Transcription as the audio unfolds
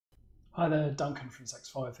Hi there, Duncan from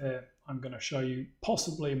Sex5 here. I'm going to show you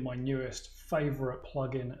possibly my newest favorite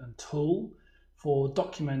plugin and tool for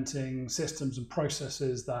documenting systems and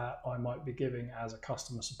processes that I might be giving as a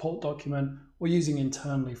customer support document or using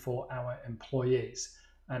internally for our employees.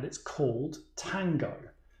 And it's called Tango.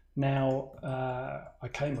 Now, I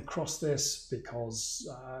came across this because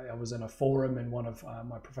I was in a forum in one of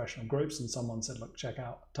my professional groups and someone said, look, check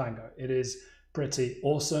out Tango. It is pretty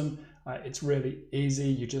awesome. It's really easy.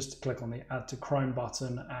 You just click on the Add to Chrome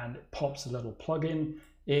button and it pops a little plugin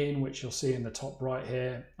in, which you'll see in the top right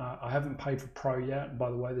here. I haven't paid for Pro yet. By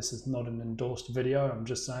the way, this is not an endorsed video. I'm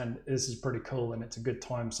just saying this is pretty cool and it's a good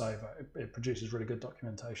time saver. It produces really good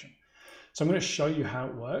documentation. So I'm going to show you how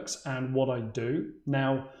it works and what I do.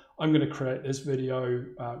 Now, I'm going to create this video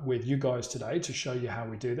with you guys today to show you how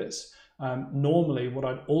we do this. Normally, what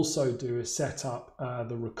I'd also do is set up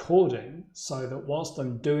the recording so that whilst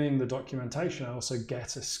I'm doing the documentation, I also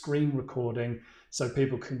get a screen recording so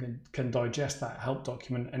people can digest that help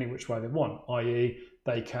document any which way they want, i.e.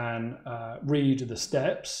 they can read the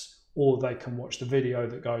steps or they can watch the video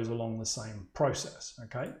that goes along the same process,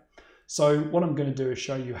 okay? So what I'm going to do is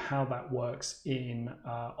show you how that works in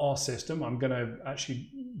our system. I'm going to actually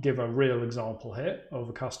give a real example here of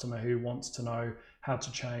a customer who wants to know how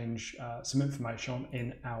to change some information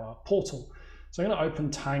in our portal. So I'm going to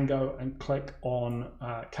open Tango and click on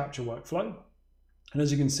Capture Workflow. And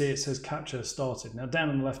as you can see, it says Capture started. Now down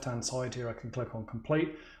on the left-hand side here, I can click on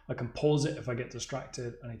Complete. I can pause it if I get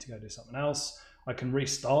distracted. I need to go do something else. I can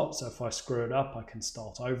restart. So if I screw it up, I can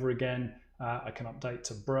start over again. I can update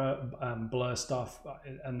to blur stuff,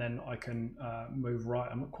 and then I can move right.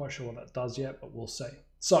 I'm not quite sure what that does yet, but we'll see.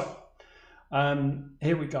 So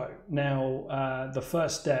here we go. Now, the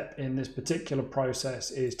first step in this particular process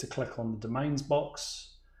is to click on the domains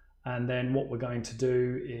box. And then what we're going to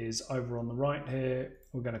do is over on the right here,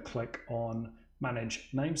 we're going to click on Manage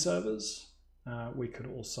Name Servers. We could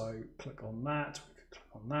also click on that. We could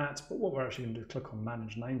click on that. But what we're actually going to do is click on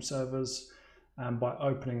Manage Name Servers. And by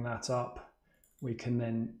opening that up, we can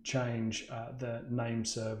then change the name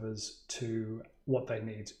servers to what they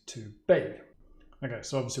need to be. Okay,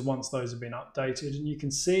 so obviously once those have been updated, and you can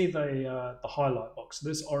see the highlight box. So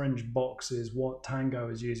this orange box is what Tango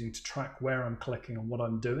is using to track where I'm clicking and what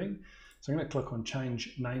I'm doing. So I'm going to click on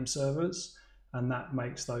Change Name Servers, and that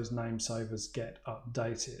makes those name servers get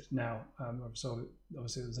updated. Now, so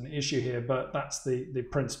obviously there's an issue here, but that's the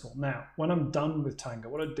principle. Now, when I'm done with Tango,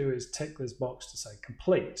 what I do is tick this box to say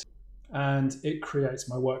Complete. And it creates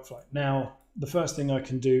my workflow. Now, the first thing I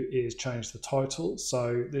can do is change the title.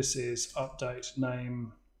 So this is Update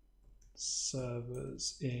Name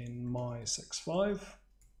Servers in my Sex5.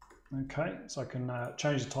 Okay, so I can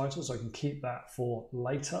change the title so I can keep that for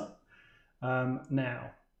later.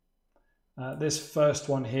 Now, this first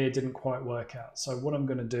one here didn't quite work out. So what I'm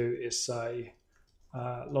going to do is say,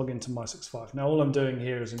 log into my Sex5. Now, all I'm doing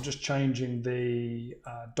here is I'm just changing the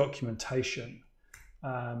documentation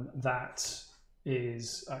that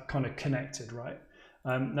is kind of connected, right?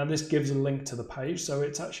 Now this gives a link to the page, so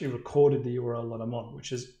it's actually recorded the URL that I'm on,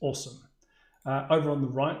 which is awesome. Over on the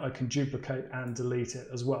right, I can duplicate and delete it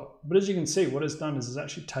as well. But as you can see, what it's done is it's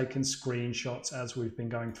actually taken screenshots as we've been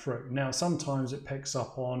going through. Now, sometimes it picks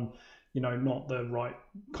up on, you know, not the right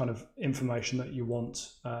kind of information that you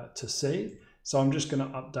want to see. So I'm just going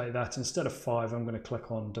to update that. Instead of 5, I'm going to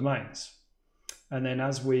click on domains. And then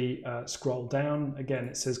as we scroll down, again,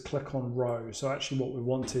 it says click on row. So actually what we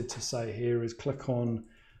wanted to say here is click on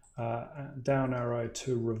down arrow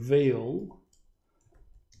to reveal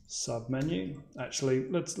submenu. Actually,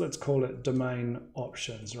 let's call it domain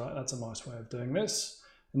options, right? That's a nice way of doing this.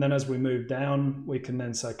 And then as we move down, we can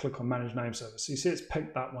then say click on manage name server. So you see it's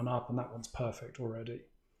picked that one up and that one's perfect already.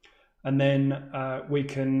 And then we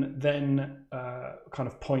can then kind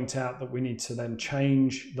of point out that we need to then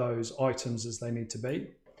change those items as they need to be.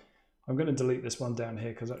 I'm going to delete this one down here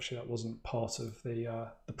because actually that wasn't part of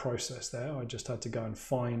the process there. I just had to go and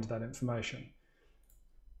find that information.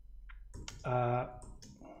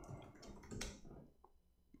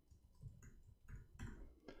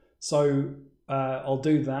 So I'll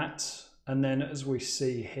do that. And then as we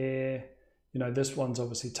see here, you know, this one's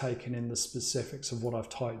obviously taken in the specifics of what I've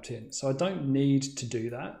typed in. So I don't need to do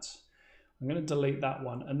that. I'm going to delete that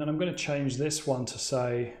one. And then I'm going to change this one to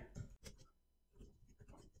say,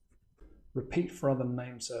 repeat for other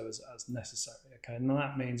name servers as necessary. Okay, and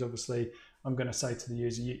that means obviously I'm going to say to the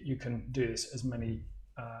user, you can do this as many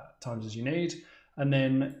times as you need. And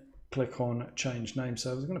then click on change name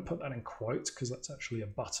servers. I'm going to put that in quotes because that's actually a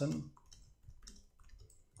button.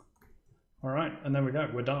 All right, and there we go,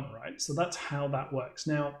 we're done, right? So that's how that works.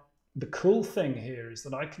 Now, the cool thing here is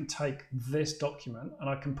that I can take this document and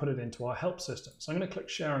I can put it into our help system. So I'm going to click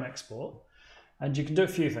share and export, and you can do a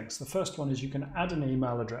few things. The first one is you can add an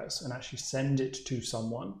email address and actually send it to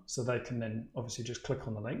someone, so they can then obviously just click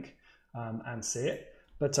on the link and see it.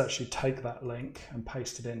 Let's actually take that link and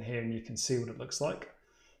paste it in here, and you can see what it looks like.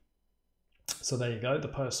 So there you go, the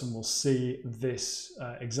person will see this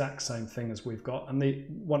exact same thing as we've got. And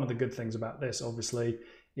one of the good things about this, obviously,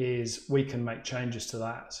 is we can make changes to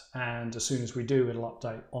that. And as soon as we do, it'll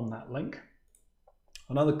update on that link.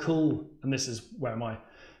 Another cool, and this is where my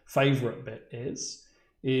favorite bit is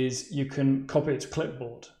you can copy it to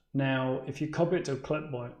clipboard. Now, if you copy it to a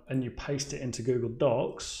clipboard and you paste it into Google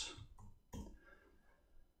Docs,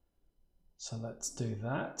 so let's do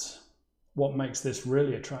that. What makes this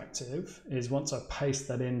really attractive is once I paste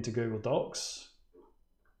that into Google Docs,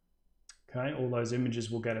 okay, all those images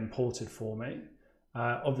will get imported for me.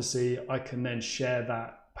 Obviously, I can then share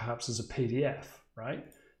that perhaps as a PDF, right?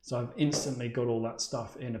 So I've instantly got all that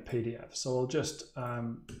stuff in a PDF. So I'll just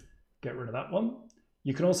get rid of that one.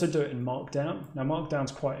 You can also do it in Markdown. Now,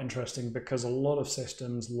 Markdown's quite interesting because a lot of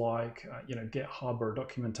systems like GitHub or a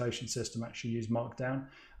documentation system actually use Markdown.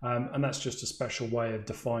 And that's just a special way of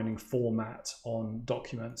defining format on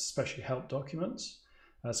documents, especially help documents.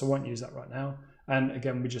 So I won't use that right now. And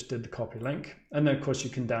again, we just did the copy link. And then of course you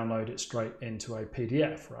can download it straight into a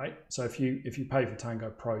PDF, right? So if you pay for Tango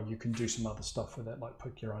Pro, you can do some other stuff with it, like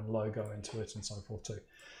put your own logo into it and so forth too.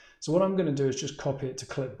 So what I'm going to do is just copy it to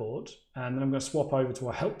clipboard, and then I'm going to swap over to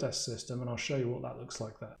our help desk system, and I'll show you what that looks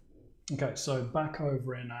like there. Okay, so back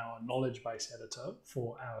over in our knowledge base editor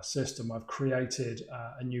for our system, I've created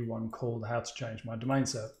a new one called How to Change My Domain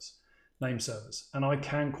Service, Name Service. And I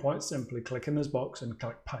can quite simply click in this box and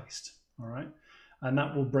click paste, all right? And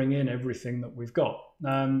that will bring in everything that we've got.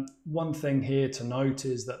 One thing here to note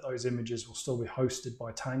is that those images will still be hosted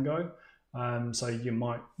by Tango. So you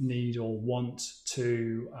might need or want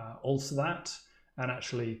to alter that and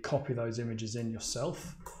actually copy those images in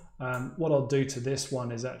yourself. What I'll do to this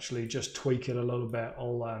one is actually just tweak it a little bit.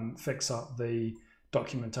 I'll fix up the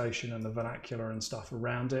documentation and the vernacular and stuff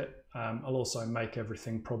around it. I'll also make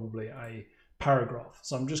everything probably a paragraph.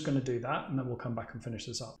 So I'm just going to do that, and then we'll come back and finish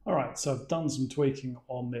this up. All right, so I've done some tweaking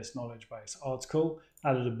on this knowledge base article,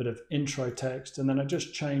 added a bit of intro text, and then I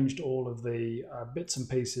just changed all of the bits and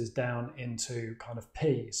pieces down into kind of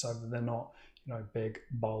P, so that they're not, big,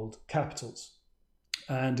 bold capitals.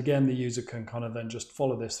 And again, the user can kind of then just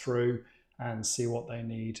follow this through and see what they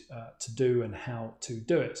need to do and how to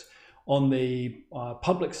do it. On the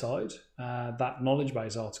public side, that knowledge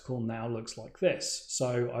base article now looks like this.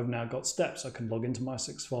 So I've now got steps. I can log into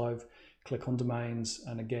My65, click on domains,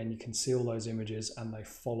 and again, you can see all those images and they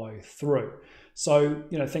follow through. So,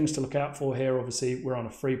 things to look out for here. Obviously, we're on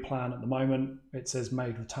a free plan at the moment. It says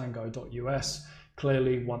made with tango.us.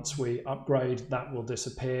 Clearly, once we upgrade, that will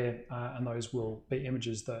disappear, and those will be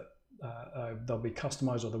images that they'll be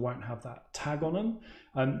customized, or they won't have that tag on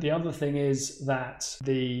them. The other thing is that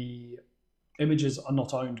the images are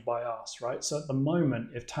not owned by us, right? So at the moment,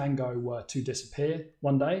 if Tango were to disappear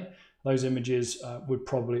one day, those images would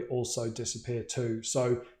probably also disappear too.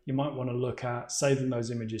 So you might want to look at saving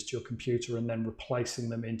those images to your computer and then replacing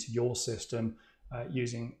them into your system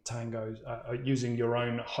using Tango, using your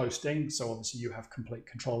own hosting. So obviously you have complete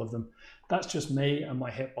control of them. That's just me and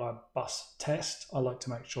my hit by a bus test. I like to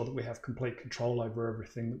make sure that we have complete control over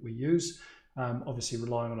everything that we use. Obviously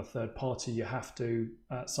relying on a third party, you have to,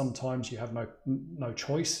 sometimes you have no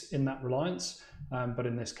choice in that reliance, but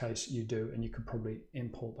in this case you do, and you could probably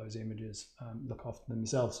import those images, look after them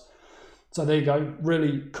yourselves. So there you go,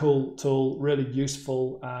 really cool tool, really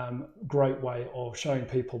useful, great way of showing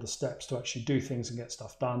people the steps to actually do things and get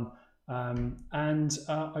stuff done. I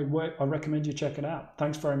recommend you check it out.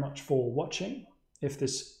 Thanks very much for watching. If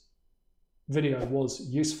this video was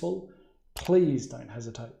useful, please don't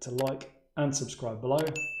hesitate to like and subscribe below,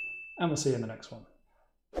 and we'll see you in the next one.